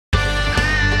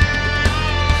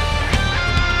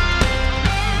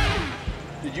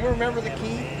remember the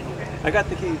key? I got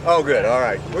the key. Oh, good. All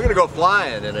right. We're going to go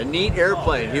flying in a neat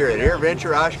airplane here at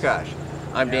AirVenture Oshkosh.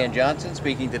 I'm Dan Johnson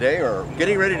speaking today, or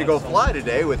getting ready to go fly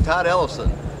today, with Todd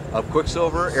Ellison of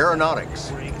Quicksilver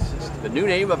Aeronautics, the new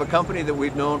name of a company that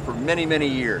we've known for many, many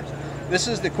years. This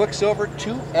is the Quicksilver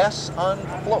 2S on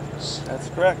floats. That's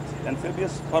correct.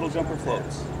 Amphibious puddle jumper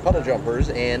floats. Puddle jumpers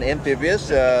and amphibious.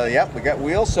 Yep, we got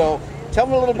wheels. So tell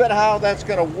me a little bit how that's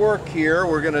going to work here.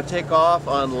 We're going to take off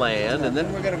on land, and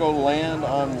then we're going to go land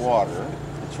on water.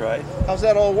 That's right. How's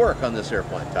that all work on this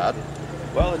airplane, Todd?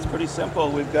 Well, it's pretty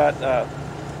simple. We've got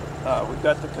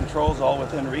the controls all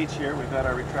within reach here. We've got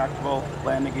our retractable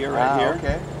landing gear right here.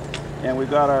 Okay. And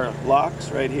we've got our locks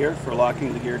right here for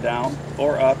locking the gear down,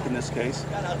 or up in this case,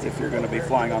 if you're going to be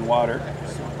flying on water.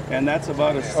 And that's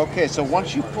about as... Okay, so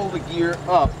once you pull the gear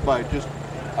up by just,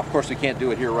 of course we can't do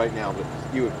it here right now, but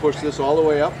you would push this all the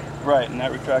way up? Right, and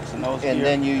that retracts the nose gear. And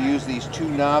then you use these two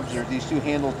knobs, or these two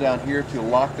handles down here, to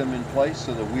lock them in place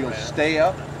so the wheels stay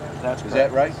up? That's correct. Is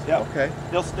that right? Yeah. Okay.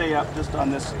 They'll stay up just on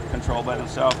this control by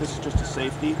themselves. This is just a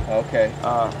safety. Okay.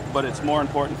 But it's more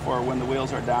important for when the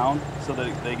wheels are down, so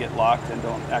that they get locked and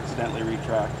don't accidentally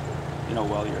retract,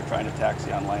 while you're trying to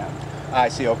taxi on land. I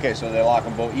see. Okay, so they lock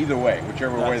them both either way,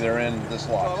 whichever way they're in this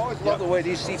lock. I always love the way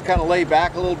these seats kind of lay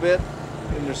back a little bit,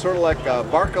 and they're sort of like a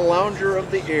Barca Lounger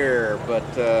of the air.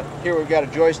 But here we've got a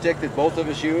joystick that both of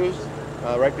us use,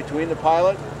 right between the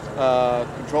pilot.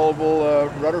 Controllable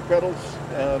rudder pedals,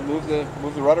 move the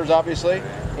rudders obviously,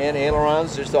 and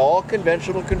ailerons. Just all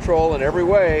conventional control in every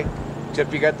way,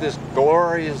 except you got this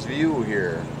glorious view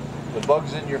here. The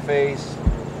bugs in your face,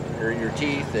 your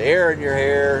teeth, the air in your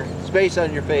hair, space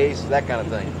on your face, that kind of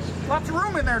thing. Lots of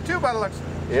room in there too, by the looks.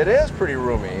 It is pretty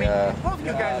roomy. Both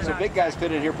you guys so big guys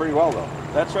fit in here pretty well though.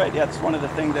 That's right. Yeah, it's one of the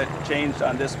things that changed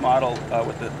on this model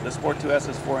with the Sport 2S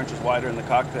is 4 inches wider in the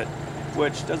cockpit,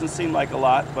 which doesn't seem like a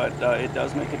lot, but it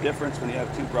does make a difference when you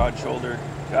have two broad-shouldered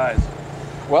guys.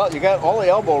 Well, you got all the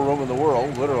elbow room in the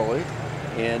world, literally,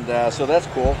 and so that's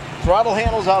cool. Throttle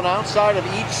handles on the outside of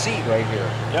each seat right here.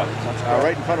 Yep, that's correct.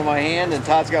 Right in front of my hand, and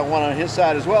Todd's got one on his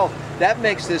side as well. That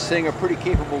makes this thing a pretty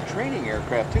capable training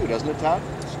aircraft too, doesn't it, Todd?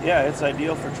 Yeah, it's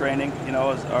ideal for training.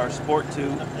 As our Sport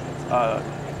 2,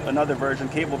 another version,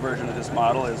 cable version of this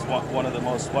model, is one of the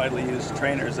most widely used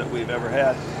trainers that we've ever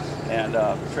had, and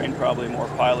trained probably more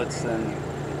pilots than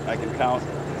I can count.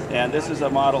 And this is a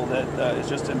model that is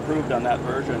just improved on that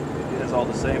version. It has all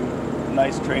the same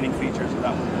nice training features of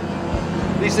that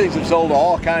one. These things have sold to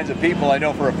all kinds of people. I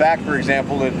know for a fact, for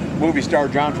example, that movie star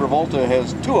John Travolta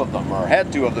has 2 of them, or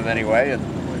had 2 of them anyway.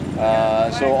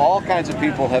 And so all kinds of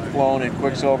people have flown in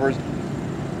Quicksilvers.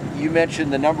 You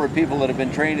mentioned the number of people that have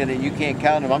been trained in it. You can't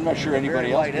count them. I'm not sure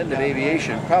anybody else. End of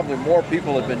aviation, probably more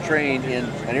people have been trained in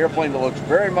an airplane that looks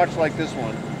very much like this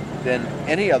one than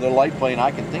any other light plane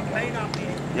I can think of.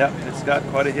 Yep, it's got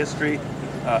quite a history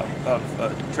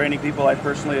of training people. I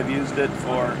personally have used it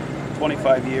for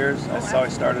 25 years. That's how I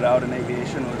started out in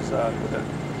aviation, was with a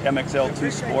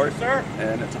MXL2 Sport,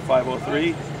 and it's a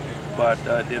 503, but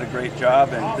did a great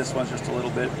job, and this one's just a little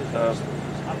bit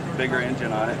bigger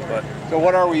engine on it. But so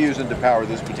what are we using to power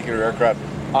this particular aircraft?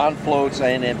 On floats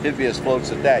and amphibious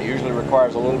floats at that usually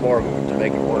requires a little more to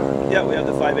make it work. Yeah, we have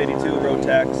the 582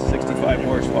 Rotax 65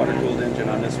 horse water-cooled engine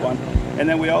on this one. And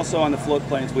then we also, on the float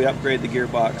planes, we upgrade the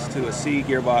gearbox to a C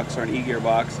gearbox or an E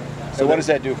gearbox. So what does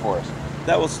that do for us?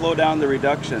 That will slow down the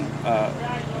reduction.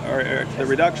 The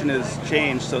reduction is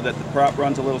changed so that the prop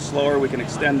runs a little slower. We can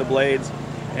extend the blades,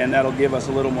 and that'll give us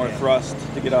a little more thrust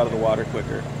to get out of the water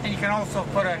quicker. And you can also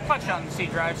put a clutch on the C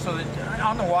drive so that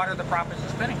on the water the prop isn't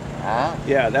spinning.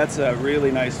 Yeah, that's a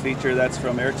really nice feature. That's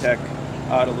from AirTech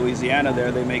out of Louisiana.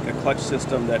 There, they make a clutch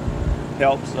system that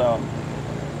helps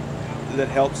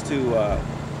to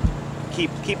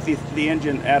keep the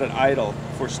engine at an idle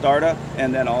for startup,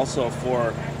 and then also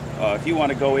for if you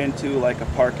want to go into like a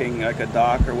parking, like a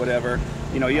dock or whatever,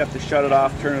 you have to shut it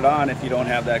off, turn it on if you don't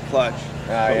have that clutch.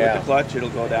 But with the clutch, it'll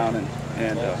go down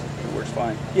and it works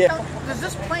fine. Yeah. Does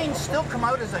this plane still come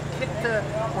out as a kit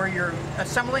where you're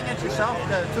assembling it yourself,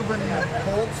 the tube and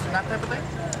bolts and that type of thing?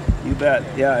 You bet.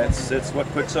 Yeah, it's what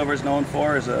Quicksilver is known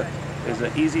for, is an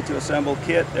easy to assemble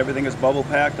kit. Everything is bubble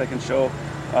packed. I can show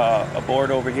a board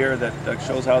over here that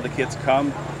shows how the kits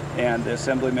come, and the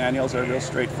assembly manuals are real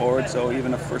straightforward, so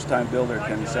even a first-time builder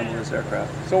can assemble this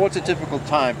aircraft. So what's a typical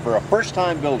time for a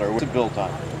first-time builder? What's a build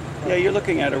time? Yeah, you're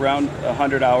looking at around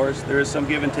 100 hours. There is some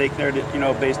give and take there,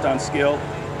 based on skill,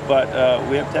 but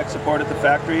we have tech support at the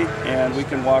factory, and we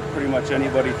can walk pretty much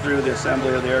anybody through the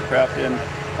assembly of the aircraft in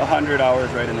 100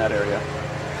 hours right in that area.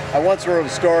 I once heard a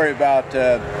story about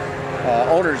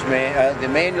the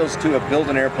manuals to build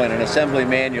an airplane, an assembly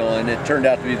manual, and it turned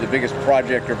out to be the biggest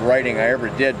project of writing I ever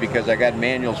did because I got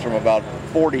manuals from about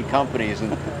 40 companies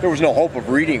and there was no hope of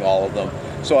reading all of them.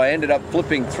 So I ended up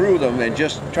flipping through them and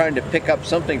just trying to pick up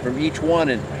something from each one,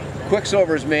 and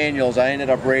Quicksilver's manuals I ended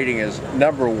up rating as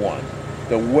 #1.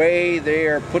 The way they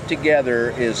are put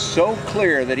together is so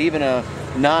clear that even a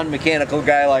non-mechanical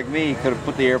guy like me could have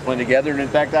put the airplane together, and in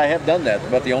fact I have done that.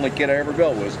 But the only kit I ever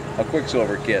built was a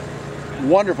Quicksilver kit.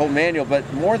 Wonderful manual,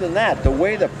 but more than that, the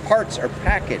way the parts are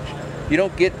packaged. You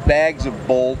don't get bags of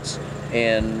bolts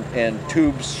and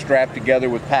tubes strapped together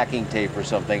with packing tape or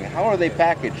something. How are they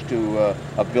packaged to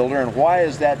a builder, and why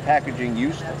is that packaging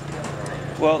useful?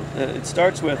 Well, it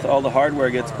starts with all the hardware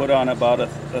gets put on about a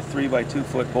 3 by 2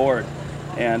 foot board,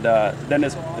 and then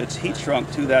it's heat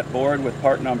shrunk to that board with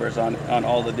part numbers on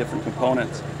all the different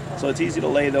components. So it's easy to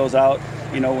lay those out,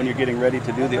 you know, when you're getting ready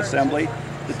to do the assembly.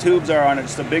 The tubes are on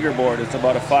just a bigger board. It's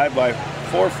about a 5 by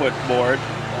 4 foot board.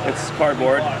 It's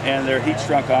cardboard, and they're heat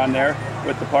shrunk on there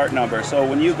with the part number. So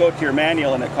when you go to your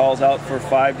manual and it calls out for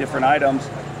 5 different items,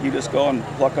 you just go and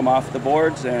pluck them off the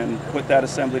boards and put that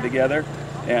assembly together,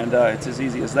 and it's as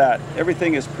easy as that.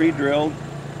 Everything is pre-drilled,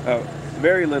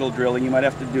 very little drilling. You might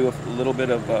have to do a little bit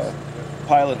of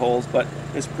pilot holes, but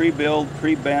it's pre-built,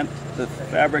 pre-bent. The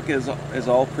fabric is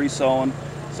all pre-sewn.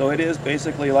 So it is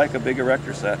basically like a big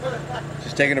erector set.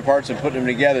 Just taking the parts and putting them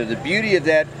together. The beauty of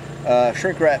that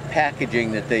shrink wrap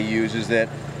packaging that they use is that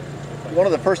one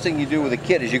of the first things you do with a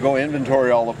kit is you go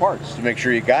inventory all the parts to make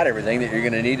sure you got everything that you're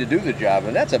going to need to do the job,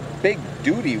 and that's a big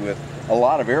duty with a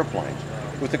lot of airplanes.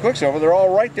 With the Quicksilver, they're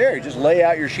all right there. You just lay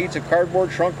out your sheets of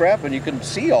cardboard shrunk wrap and you can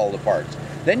see all the parts.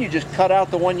 Then you just cut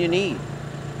out the one you need,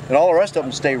 and all the rest of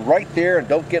them stay right there and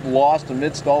don't get lost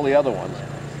amidst all the other ones.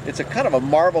 It's a kind of a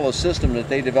marvelous system that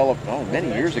they developed,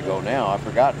 many years ago now, I've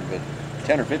forgotten, but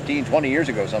 10 or 15, 20 years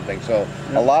ago something. So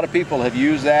a lot of people have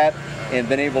used that and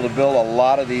been able to build a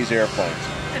lot of these airplanes.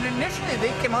 And initially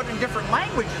they came out in different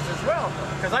languages as well,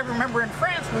 because I remember in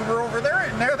France we were over there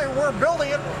and there they were building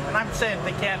it, and I'm saying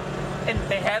they can't, and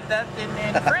they had that in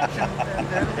French, and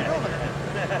there they were building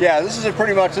it. Yeah, this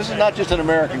is not just an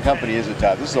American company, is it,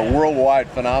 Todd? This is a worldwide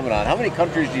phenomenon. How many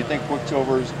countries do you think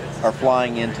Quicksilvers are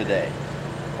flying in today?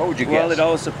 What would you guess? Well, it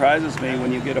always surprises me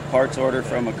when you get a parts order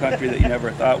from a country that you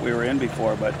never thought we were in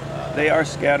before, but they are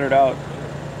scattered out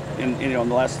in the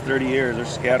last 30 years. They're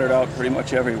scattered out pretty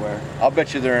much everywhere. I'll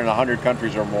bet you they're in 100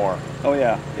 countries or more. Oh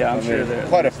yeah, I'm sure they're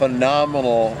quite a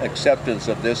phenomenal acceptance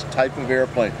of this type of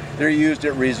airplane. They're used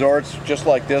at resorts just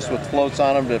like this with floats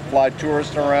on them to fly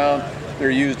tourists around. They're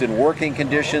used in working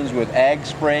conditions with ag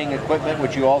spraying equipment,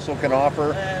 which you also can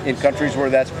offer in countries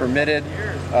where that's permitted.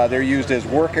 They're used as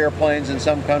work airplanes in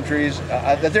some countries.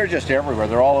 They're just everywhere.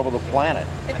 They're all over the planet.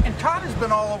 And Todd has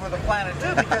been all over the planet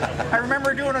too, because I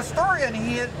remember doing a story and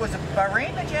was it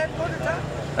Bahrain that you had to go to, Todd?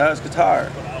 It was Qatar.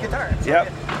 Qatar.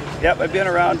 Yep. I've been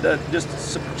around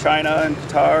just China and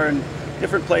Qatar and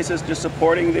different places just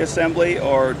supporting the assembly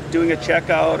or doing a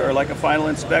checkout or like a final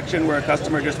inspection where a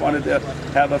customer just wanted to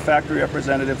have a factory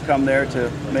representative come there to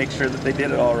make sure that they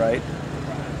did it all right.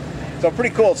 So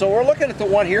pretty cool. So we're looking at the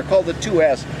one here called the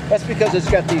 2S. That's because it's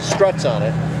got these struts on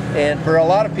it. And for a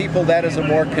lot of people, that is a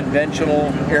more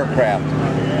conventional aircraft.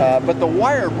 But the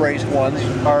wire braced ones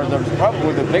are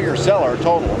probably the bigger seller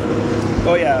total.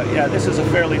 Oh yeah, this is a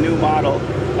fairly new model.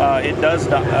 It does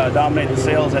dominate the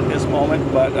sales at this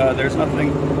moment, but there's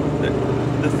nothing.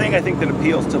 The thing I think that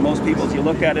appeals to most people is you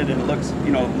look at it and it looks,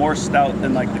 more stout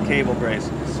than like the cable brace.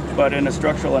 But in a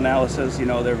structural analysis,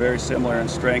 they're very similar in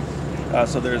strength.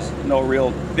 So there's no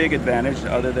real big advantage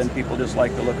other than people just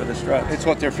like the look of the struts. It's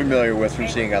what they're familiar with from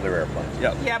seeing other airplanes.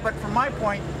 Yep. Yeah, but from my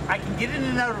point, I can get in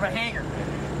and out of a hangar.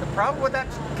 The problem with that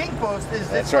king post is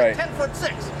That's it's right. like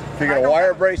 10'6". If you're going to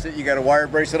wire brace it, you got to wire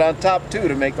brace it on top too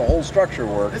to make the whole structure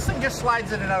work. This thing just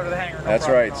slides in and out of the hangar. That's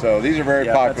right. So these are very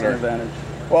popular. That's an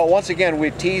advantage. Well, once again,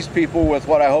 we teased people with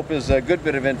what I hope is a good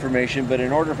bit of information, but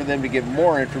in order for them to get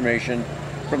more information,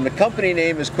 from the company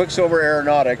name is Quicksilver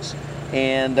Aeronautics.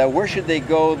 And where should they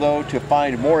go, though, to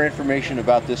find more information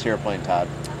about this airplane, Todd?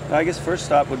 I guess first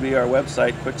stop would be our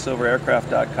website,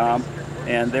 quicksilveraircraft.com,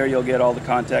 and there you'll get all the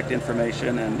contact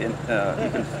information, and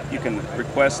you can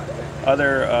request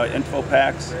other info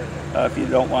packs. If you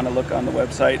don't want to look on the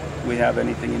website, we have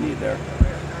anything you need there.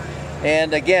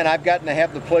 And again, I've gotten to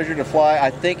have the pleasure to fly,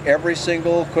 I think, every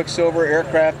single Quicksilver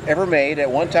aircraft ever made at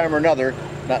one time or another.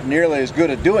 Not nearly as good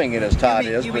at doing it as Todd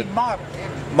is. You mean models?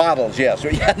 Models, yes.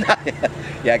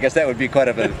 Yeah, I guess that would be quite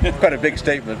a big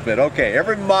statement, but okay.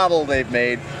 Every model they've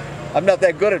made, I'm not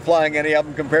that good at flying any of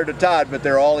them compared to Todd, but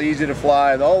they're all easy to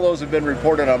fly. All those have been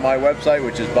reported on my website,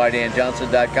 which is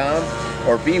bydanjohnson.com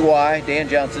or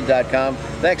bydanjohnson.com.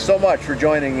 Thanks so much for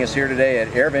joining us here today at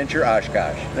AirVenture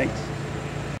Oshkosh. Thanks.